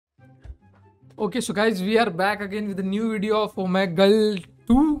Okay, so guys, we are back again with a new video of Omegle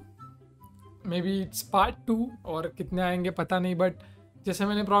 2. Maybe it's part 2 और कितने आएंगे पता नहीं, but जैसे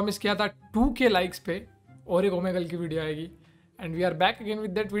मैंने प्रॉमिस किया था 2K लाइक्स पे और एक Omegle की वीडियो आएगी and we are back again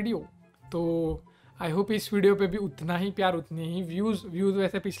with that video. तो आई होप इस वीडियो पे भी उतना ही प्यार, उतने ही व्यूज़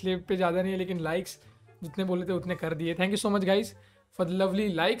वैसे पिछले पे ज़्यादा नहीं है, लेकिन लाइक्स जितने बोले थे उतने कर दिए. Thank you so much guys for the lovely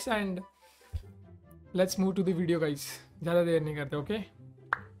likes and let's move to the video guys. ज़्यादा देर नहीं करते. ओके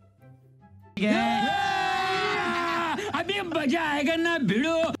अभी मजा आएगा ना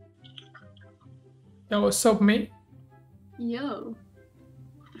भिड़ो. Yo, what's up, mate? Yo.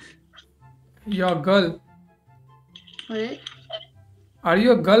 You're a girl. What? Are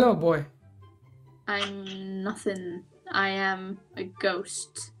you a girl or boy? I'm nothing. I am a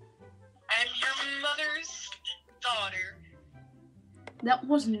ghost. I'm your mother's daughter. That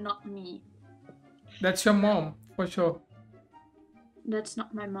was not me. That's your mom, for sure. That's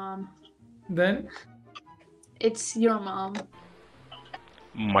not my mom. Then? It's your mom.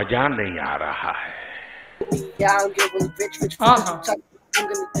 मजा नहीं आ रहा है. Yeah, I don't give a bitch, I'm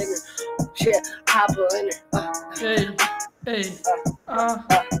gonna dig her. Shit, I hop her in Hey.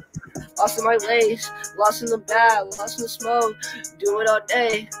 Lost in my ways, lost in the bag, lost in the smoke. Do it all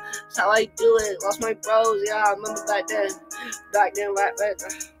day. That's how I do it. Lost my bros, yeah, I remember back then. Right then.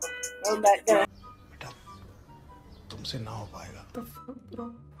 Remember back then. तुमसे ना हो पाएगा.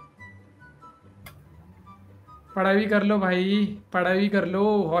 पढ़ाई भी कर लो भाई, पढ़ाई भी कर लो.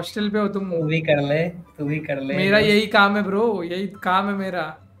 हॉस्टल पे हो तुम. तू भी कर ले. मेरा यही काम है ब्रो, यही काम है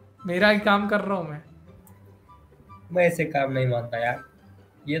मेरा ही काम कर रहा हूँ मैं ऐसे काम नहीं मानता यार.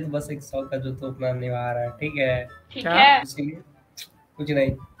 ये तो बस एक शौक है जो तू अपना निभा रहा है. ठीक है. क्या? इसीलिए कुछ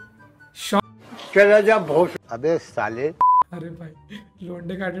नहीं. चला जा भोस. अबे साले. अरे भाई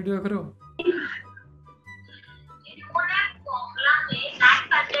लोंडे का एटीट्यूड करो.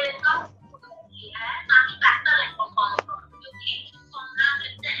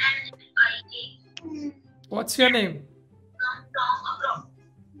 What's your name?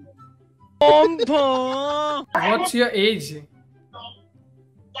 What's your age?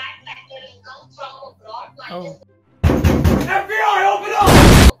 Oh. FBI, open up!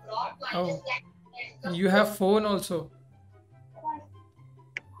 Oh. You have phone also.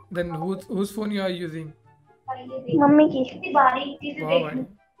 Then whose phone you are using? Mummy की. वाह भाई.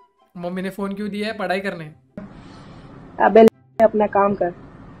 मम्मी ने फोन क्यों दिया है? पढ़ाई करने. अबे अपना काम कर.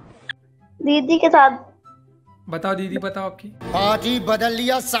 दीदी के साथ. बताओ दीदी, बताओ आपकी. आज ही बदल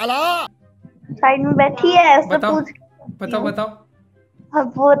लिया साला. साइड में बैठी है. उससे पूछ. बताओ.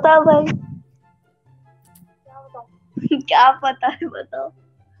 अब बताओ भाई. क्या पता है बताओ.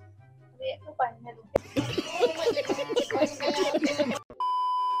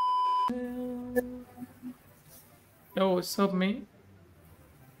 Yo, what's up, mate?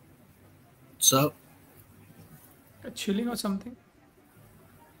 What's up? Chilling or something?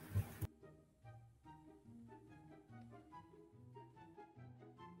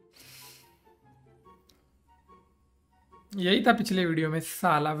 यही था पिछले वीडियो में.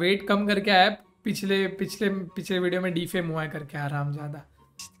 साला वेट कम करके आया. पिछले वीडियो में डीफेम हुआ है करके आराम ज्यादा.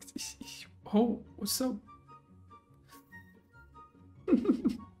 हो सब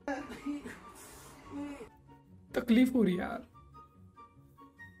तकलीफ हो रही है यार.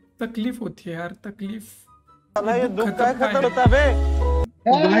 तकलीफ होती है यार. तकलीफ. ये दुख का खत्म होता बे.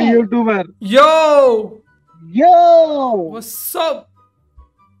 भाई यूट्यूबर. Yo what's up.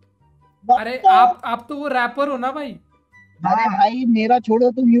 अरे आप तो वो रैपर हो ना भाई. अरे भाई मेरा छोड़ो,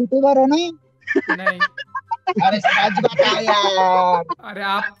 तुम यूट्यूबर हो ना? नहीं. अरे सच बता यार. अरे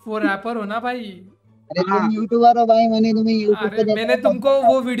आप वो रैपर हो ना भाई. अरे तुम यूट्यूबर हो भाई. मैंने तुम्हें यूट्यूब पे मैंने तुमको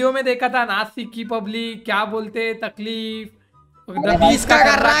वो वीडियो में देखा था. नासिक की पब्लिक क्या बोलते, तकलीफ इसका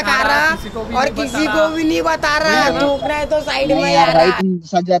कर रहा और किसी को भी नहीं बता रहा. थूक रहा है तो साइड में यार. भाई तुम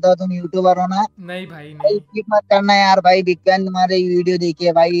सच बताओ, तुम यूट्यूबर हो ना? नहीं भाई नहीं. मत करना यार भाई. विक्रांत तुम्हारे वीडियो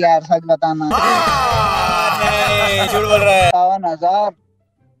देखिए भाई यार. सच बताना. झूठ बोल रहा है. 52,000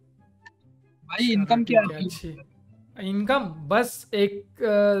 भाई. इनकम क्या है? इनकम बस एक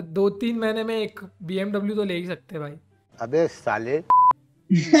 2-3 महीने में एक BMW तो ले ही सकते भाई. अबे साले.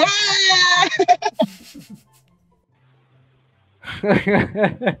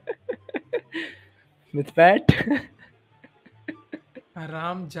 मिथपैट.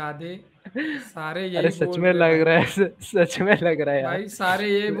 आराम जादे सारे यही. अरे सच में लग रहा है भाई. सारे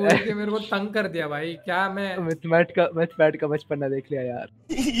ये बोल के मेरे को तंग कर दिया भाई. क्या मैं मिथपैट का बचपन ना देख लिया यार.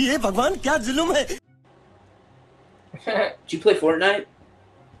 ये भगवान क्या जुल्म है. Do you play Fortnite?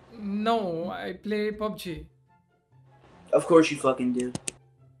 No, I play PUBG. Of course you fucking do.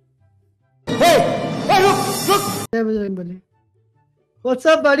 What's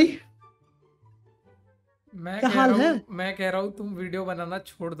up, buddy? मैं क्या कह हाल रहा है? हूँ मैं कह रहा हूँ तुम वीडियो बनाना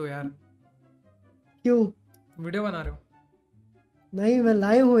छोड़ दो यार। क्यों? वीडियो बना रहे हो? नहीं, मैं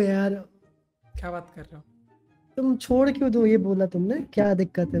लाइव हूँ यार। क्या बात कर रहे हो? तुम छोड़ क्यों दो, ये बोला तुमने? क्या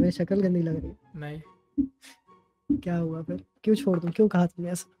दिक्कत है? मेरी शक्ल गंदी लग रही है? नहीं, क्या हुआ फिर? क्यों छोड़ दूं? क्यों कहा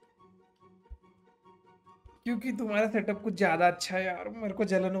तुमने ऐसा? क्योंकि तुम्हारा सेटअप कुछ ज्यादा अच्छा है यार, मेरे को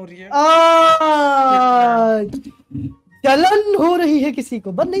जलन हो रही है। जलन हो रही है किसी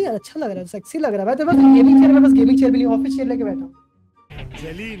को? बस नहीं यार, अच्छा लग रहा है, सेक्सी लग रहा है। मैं तो बस गेमिंग चेयर में, बस गेमिंग चेयर भी नहीं, ऑफिस चेयर लेके बैठा हूँ।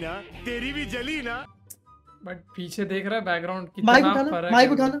 जली ना, तेरी भी जली ना। बट पीछे देख रहा है बैकग्राउंड माइक कितना उठाना, फर्क माइक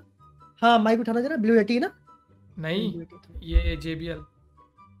है। उठाना। हाँ माइक उठाना जरा। ब्लू एटी ना? नहीं, ये JBL।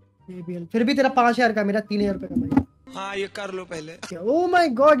 फिर भी तेरा 5,000 का, मेरा 3,000 रुपए का माइक। हाँ ये कर लो पहले। Oh my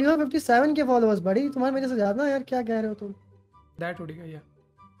God, you have 57 के फॉलोअर्स बड़ी, तुम्हारे मेरे से ज्यादा यार। क्या कह रहे हो तुम? दैट उड़ी गई है।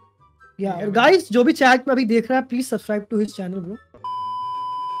 या और गाइस, जो भी चैट में अभी देख रहा है, please subscribe to his channel bro.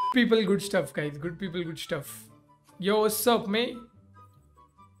 People, good stuff, guys. Good people, good stuff. Yo, what's up, mate?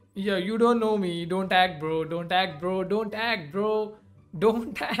 Yo, you don't know me. Don't act, bro. Don't act, bro. Don't act, bro.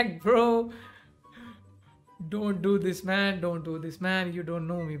 Don't act, bro. Don't do this, man. Don't do this, man. You don't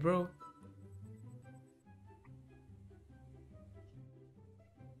know me, bro.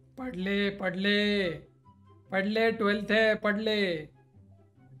 पढ़ ले, पढ़ ले, पढ़ ले। 12th है, पढ़ ले।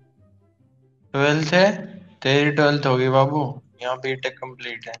 12th है? तेरी 12th होगी बाबू, यहाँ बीटेक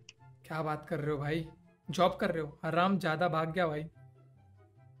कंप्लीट है। क्या बात कर रहे हो भाई? जॉब कर रहे हो? हराम ज्यादा भाग गया भाई।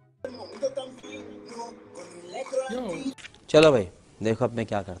 Yo. चलो भाई, देखो अब मैं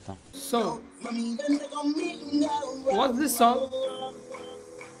क्या करता हूँ। So, what's this song?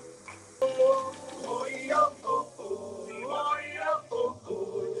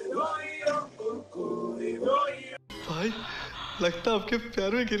 भाई लगता आपके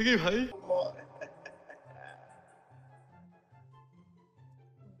प्यार में गिर गई भाई।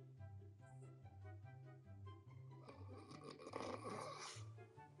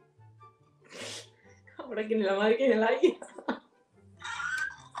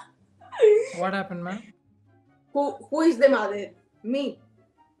 What happened, man? Who is the mother? Me.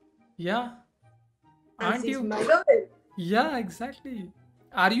 Yeah. And Aren't she's you? my daughter. Yeah, exactly.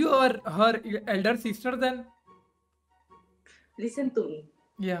 Are you her elder sister then? Listen to me.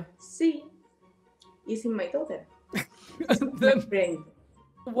 Yeah. She is my daughter. My Then friend.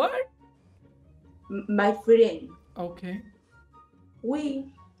 what? My friend. Okay.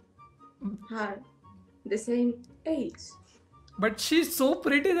 We are the same age. But she's so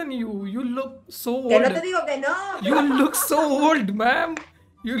pretty than you. You look so Que old. no te digo que no. You look so old, ma'am.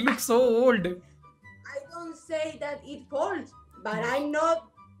 You look so old. I don't say that it falls, but I'm not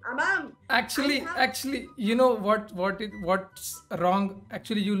a mom. Actually, you know what's wrong?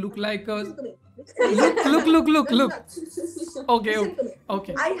 Actually, you look like a Listen to me. look. Okay, Listen to me.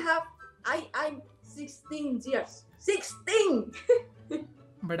 okay. I'm 16 years. 16.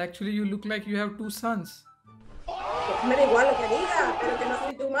 But actually, you look like you have 2 sons. Pues me da igual lo que diga, pero que no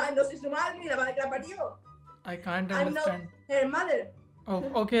soy no soy su madre ni la madre que la parió. I can't I'm not understand. her mother. Oh,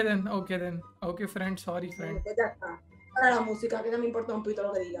 okay then. Okay, friend. Sorry, friend. Pues ya está. Para la música, que no me importa un pito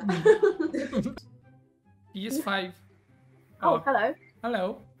lo que diga. PS5. Oh, hello.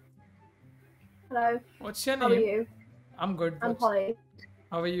 Hello. Hello. What's your How name? are you? I'm good. I'm Holly.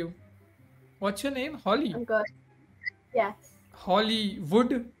 How are you? What's your name? Holly. I'm good. Yes.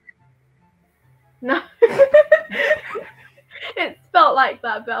 Hollywood. No. It's spelled like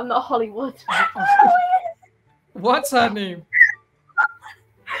that, but I'm not Hollywood. What's her name?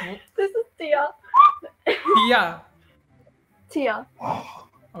 This is Tia. Tia. Tia.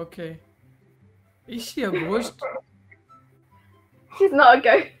 Okay. Is she a ghost? She's not a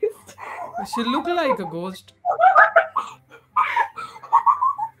ghost. She look like a ghost.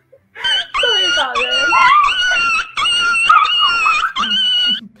 Sorry about this.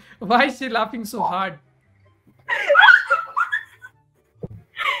 Why is she laughing so hard?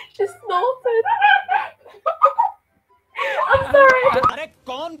 She snorted. I'm sorry. अरे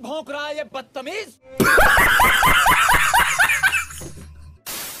कौन भौंक रहा है ये बदतमीज?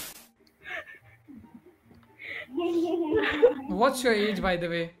 What's your age, by the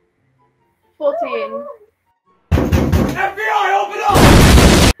way? 14. FBI, open up!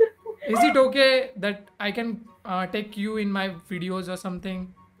 Is it okay that I can take you in my videos or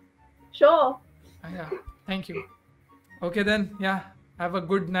something? Sure. Yeah. Thank you. Okay then. Yeah. Have a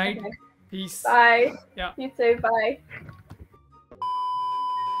good night. Okay. Peace. Bye. Yeah. You too. Bye.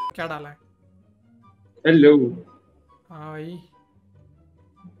 क्या डाला है? Hello हाँ भाई.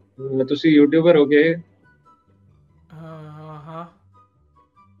 ਤੁਸੀਂ YouTuber हो गए? हाँ.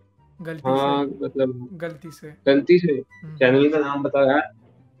 गलती हाँ से. मतलब गलती से. गलती से चैनल का नाम बताओ यार.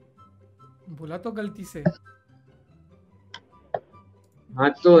 बोला तो गलती से। हाँ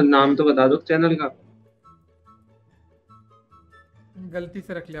तो नाम तो बता दो चैनल का। गलती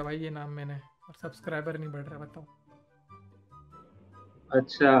से रख लिया भाई ये नाम मैंने, और सब्सक्राइबर नहीं बढ़ रहा, बताओ।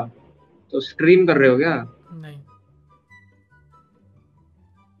 अच्छा तो स्ट्रीम कर रहे हो क्या? नहीं।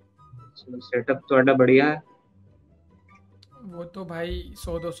 सेटअप तो बढ़िया है। वो तो भाई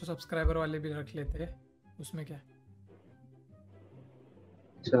 100-200 सब्सक्राइबर वाले भी रख लेते हैं, उसमें क्या।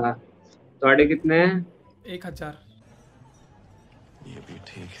 अच्छा तो कितने हैं? 1000। ये भी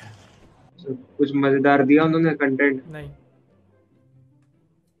ठीक है। तो कुछ मजेदार दिया उन्होंने कंटेंट? नहीं।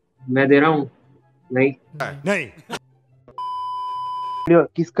 मैं दे रहा हूँ? नहीं। नहीं।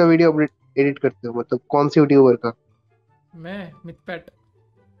 किसका वीडियो एडिट करते हो, मतलब कौन से यूट्यूबर का? मैं मितपैट।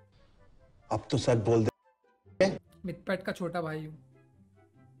 अब तो सच बोल दे। मितपैट का छोटा भाई हूँ।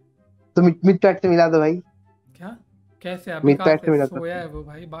 तो मितपैट से मिला दो भाई। क्या? कैसे? अभी कहाँ मितपैट से मिला से दो। सोया है वो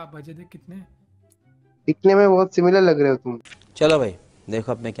भाई, बजे देख कितने। दिखने में बहुत सिमिलर लग रहे हो तुम। चलो भाई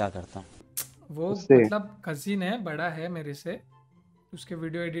देखो अब मैं क्या करता हूँ। वो उससे। मतलब कजिन है, बड़ा है मेरे से, उसके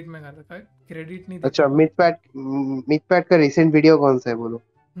वीडियो एडिट में करता है, क्रेडिट नहीं अच्छा देता। मितपैट का रिसेंट वीडियो कौन सा है बोलो?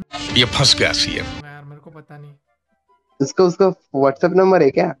 ये फंस गया सीएम। यार मेरे को पता नहीं। उसका व्हाट्सएप नंबर है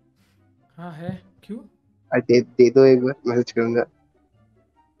क्या? हाँ है, क्यों? दे दो, एक बार मैसेज करूंगा।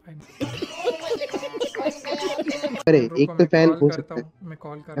 अरे एक तो फैन हो सकता है। मैं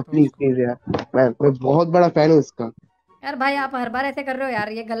कॉल करता हूँ प्लीज उसको। प्लीज यार, मैं बहुत बड़ा फैन हूँ उसका। यार भाई आप हर बार ऐसे कर रहे हो यार,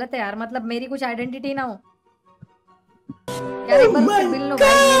 ये गलत है यार, मतलब मेरी कुछ आइडेंटिटी ना हो यार। एक बार उससे मिल लो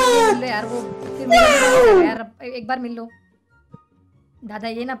भाई, मिल लो यार, वो फिर मेरा भी मन करेगा यार, एक बार मिल लो दादा,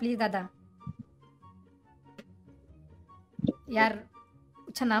 ये ना प्लीज दादा यार।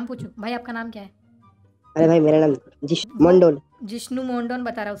 अच्छा नाम पूछो भाई, आपका नाम क्या है? अरे भाई मेरा नाम मंडोल। जिष्णु मोंडोन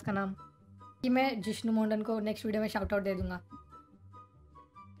बता रहा है उसका नाम, कि मैं जिष्णु मोंडोन को नेक्स्ट वीडियो में शाउट आउट दे दूंगा।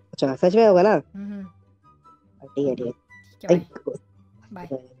 अच्छा सच में होगा ना? ठीक है ठीक है। बाय।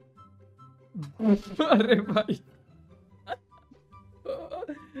 अरे भाई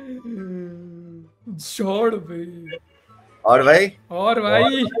छोड़ भाई। और भाई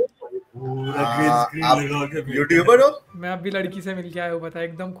आप यूट्यूबर हो? मैं अभी लड़की से मिल के आया हूँ, बता,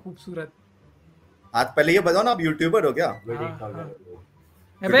 एकदम खूबसूरत। आज पहले ये बताओ ना, आप यूट्यूबर हो क्या?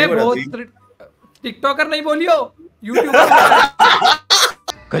 अबे बहुत टिकटॉकर नहीं बोलियो, यूट्यूबर।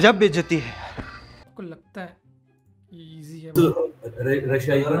 गजब बेइज्जती है। आपको लगता है इजी है?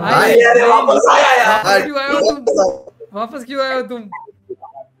 रशियाई वापस क्यों आए हो तुम? वापस क्यों आए हो तुम?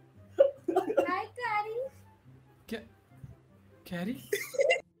 कैरी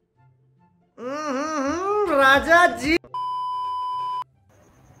राजा जी।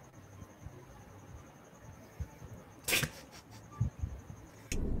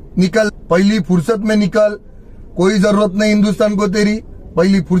 निकल पहली फुर्सत में निकल, कोई जरूरत नहीं हिंदुस्तान को तेरी,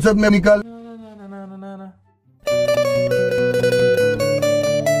 पहली फुर्सत में निकल।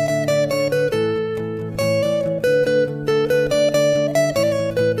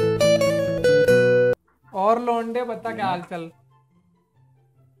 और लौंडे बता क्या हाल चाल?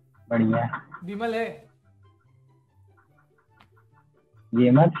 बढ़िया। विमल है?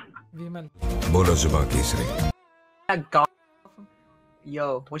 विमल बोलो जुबान Kesari. Yo,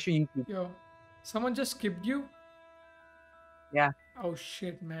 what's your YouTube? Yo, someone just skipped you? Yeah. Oh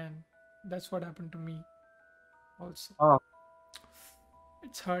shit, man. That's what happened to me also. Oh.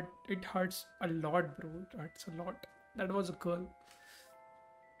 It hurts a lot, bro. It hurts a lot. That was a girl.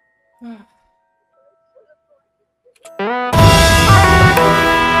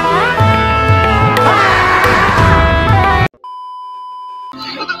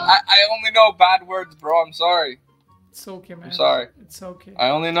 I only know bad words, bro. I'm sorry. It's okay, man. I'm sorry. It's okay. I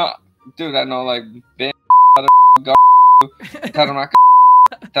only know, dude. I know like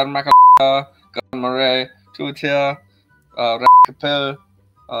Tarmaka, Murray, Tutia, Rakapil,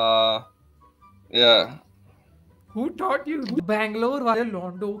 yeah. Who taught you? Bangalore वाले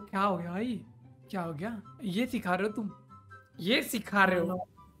लौंडो, क्या हो गया भाई? क्या हो गया? ये सिखा रहे हो तुम? ये सिखा रहे हो?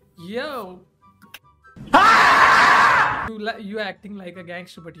 Yo. You are acting like a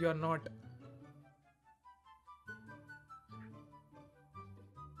gangster, but you are not.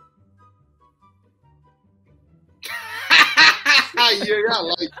 Yeah, I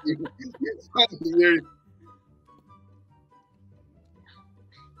like you. It's funny. You're...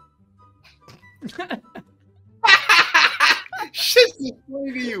 Shit is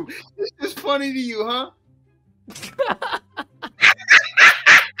funny to you. This is funny to you, huh?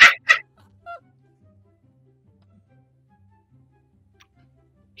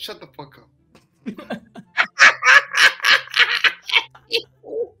 Shut the fuck up.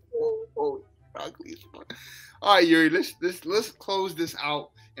 Oh, ugly as fuck. All right, Yuri, let's close this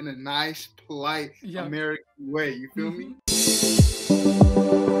out in a nice, polite Yeah. American way. You feel me?